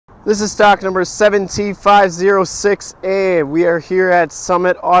This is stock number 7T506A. We are here at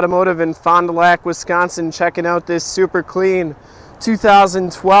Summit Automotive in Fond du Lac, Wisconsin, checking out this super clean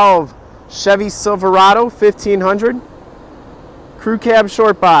 2012 Chevy Silverado 1500 crew cab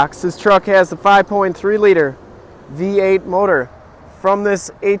short box. This truck has the 5.3 liter V8 motor. From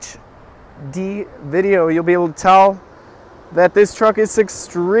this HD video, you'll be able to tell that this truck is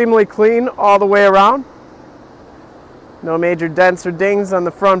extremely clean all the way around. No major dents or dings on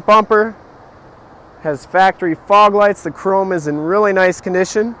the front bumper. Has factory fog lights. The chrome is in really nice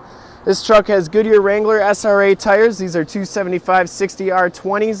condition. This truck has Goodyear Wrangler SRA tires. These are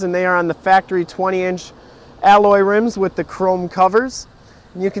 275/60R20s, and they are on the factory 20-inch alloy rims with the chrome covers.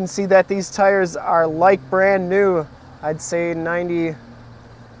 And you can see that these tires are like brand new. I'd say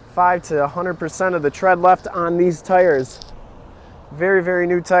 95 to 100% of the tread left on these tires. Very, very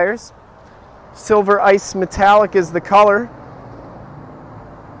new tires. Silver ice metallic is the color.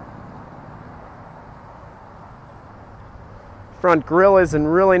 Front grille is in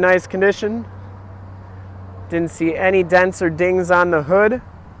really nice condition. Didn't see any dents or dings on the hood.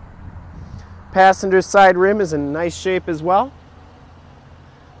 Passenger side rim is in nice shape as well.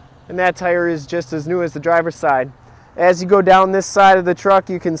 And that tire is just as new as the driver's side. As you go down this side of the truck,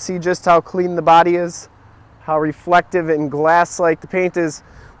 you can see just how clean the body is, how reflective and glass-like the paint is.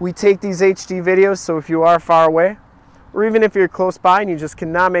 We take these HD videos, so if you are far away, or even if you're close by and you just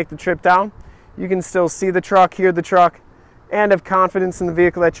cannot make the trip down, you can still see the truck, hear the truck, and have confidence in the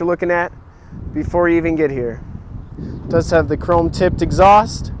vehicle that you're looking at before you even get here. It does have the chrome tipped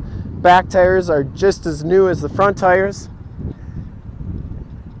exhaust. Back tires are just as new as the front tires.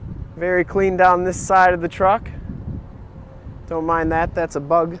 Very clean down this side of the truck. Don't mind that, that's a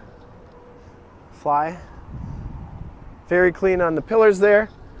bug fly. Very clean on the pillars there.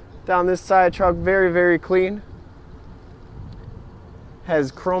 Down this side of the truck, very, very clean.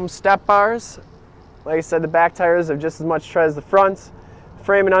 Has chrome step bars. Like I said, the back tires have just as much tread as the fronts.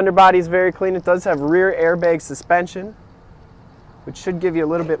 Frame and underbody is very clean. It does have rear airbag suspension, which should give you a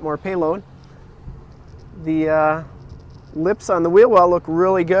little bit more payload. The lips on the wheel well look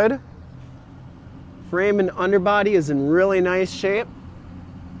really good. Frame and underbody is in really nice shape.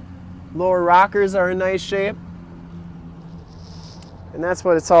 Lower rockers are in nice shape. And that's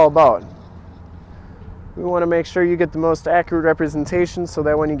what it's all about. We want to make sure you get the most accurate representation so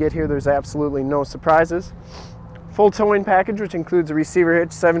that when you get here there's absolutely no surprises. Full towing package, which includes a receiver hitch,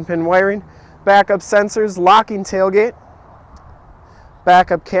 7-pin wiring, backup sensors, locking tailgate,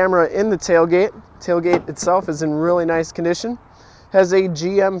 backup camera in the tailgate. Tailgate itself is in really nice condition. Has a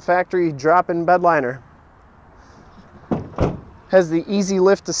GM factory drop-in bedliner. Has the easy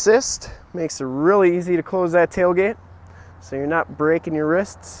lift assist. Makes it really easy to close that tailgate, so you're not breaking your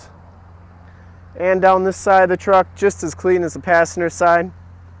wrists. And down this side of the truck, just as clean as the passenger side.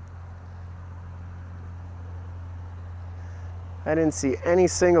 I didn't see any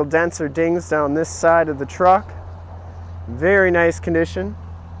single dents or dings down this side of the truck. Very nice condition.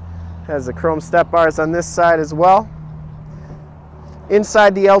 Has the chrome step bars on this side as well.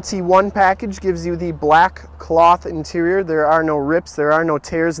 Inside the LT1 package gives you the black cloth interior. There are no rips, there are no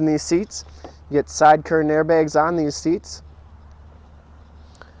tears in these seats. You get side curtain airbags on these seats.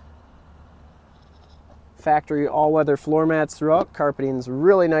 Factory all-weather floor mats throughout. Carpeting's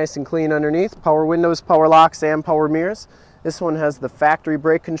really nice and clean underneath. Power windows, power locks, and power mirrors. This one has the factory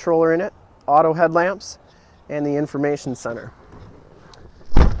brake controller in it, auto headlamps, and the information center.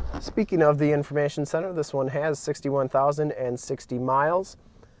 Speaking of the information center, this one has 61,060 miles.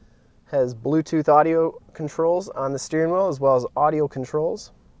 Has Bluetooth audio controls on the steering wheel as well as audio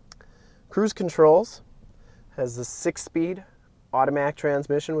controls. Cruise controls. Has the 6-speed automatic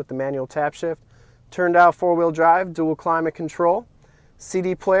transmission with the manual tap shift. Turned out 4-wheel drive, dual climate control,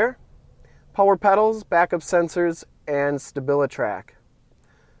 CD player, power pedals, backup sensors, and Stabilitrak.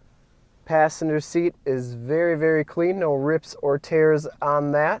 Passenger seat is very, very clean, no rips or tears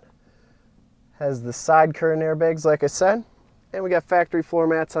on that. Has the side curtain airbags, like I said, and we got factory floor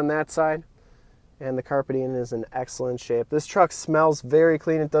mats on that side, and the carpeting is in excellent shape. This truck smells very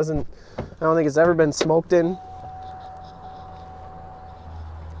clean. I don't think it's ever been smoked in.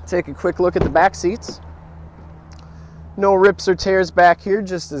 Take a quick look at the back seats. No rips or tears back here,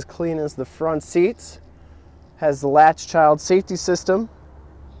 just as clean as the front seats. Has the Latch child safety system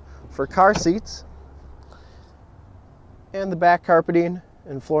for car seats. And the back carpeting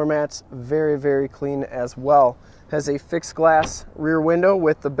and floor mats, very, very clean as well. Has a fixed glass rear window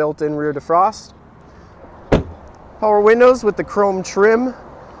with the built-in rear defrost. Power windows with the chrome trim.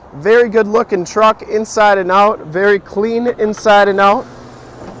 Very good looking truck inside and out, very clean inside and out.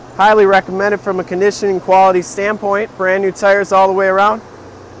 Highly recommended from a conditioning quality standpoint. Brand new tires all the way around.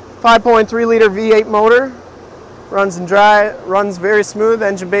 5.3 liter V8 motor. Runs and dry, runs very smooth,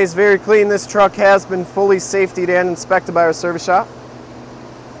 engine bay is very clean. This truck has been fully safetied and inspected by our service shop.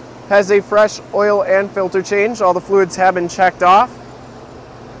 Has a fresh oil and filter change. All the fluids have been checked and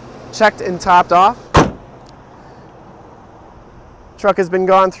topped off. Truck has been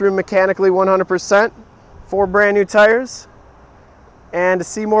gone through mechanically 100%. 4 brand new tires. And to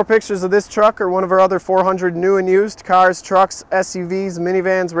see more pictures of this truck or one of our other 400 new and used cars, trucks, SUVs,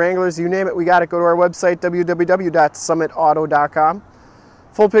 minivans, Wranglers, you name it, we got it. Go to our website, www.summitauto.com.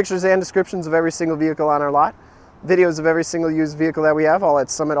 Full pictures and descriptions of every single vehicle on our lot. Videos of every single used vehicle that we have, all at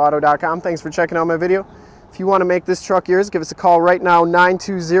summitauto.com. Thanks for checking out my video. If you want to make this truck yours, give us a call right now,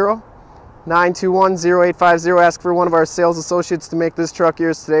 920-921-0850. Ask for one of our sales associates to make this truck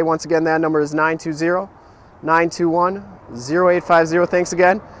yours today. Once again, that number is 920-921-0850. Thanks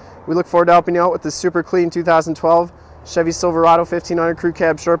again. We look forward to helping you out with this super clean 2012 Chevy Silverado 1500 Crew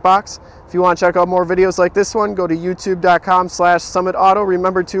Cab Short Box. If you want to check out more videos like this one, go to youtube.com/summitauto.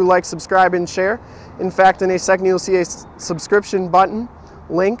 Remember to like, subscribe, and share. In fact, in a second you'll see a subscription button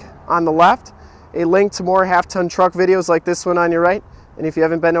link on the left, a link to more half-ton truck videos like this one on your right, and if you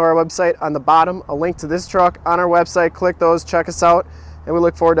haven't been to our website, on the bottom, a link to this truck on our website. Click those, check us out, and we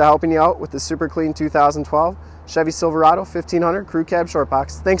look forward to helping you out with the super clean 2012 Chevy Silverado 1500 Crew Cab Short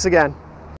Box. Thanks again.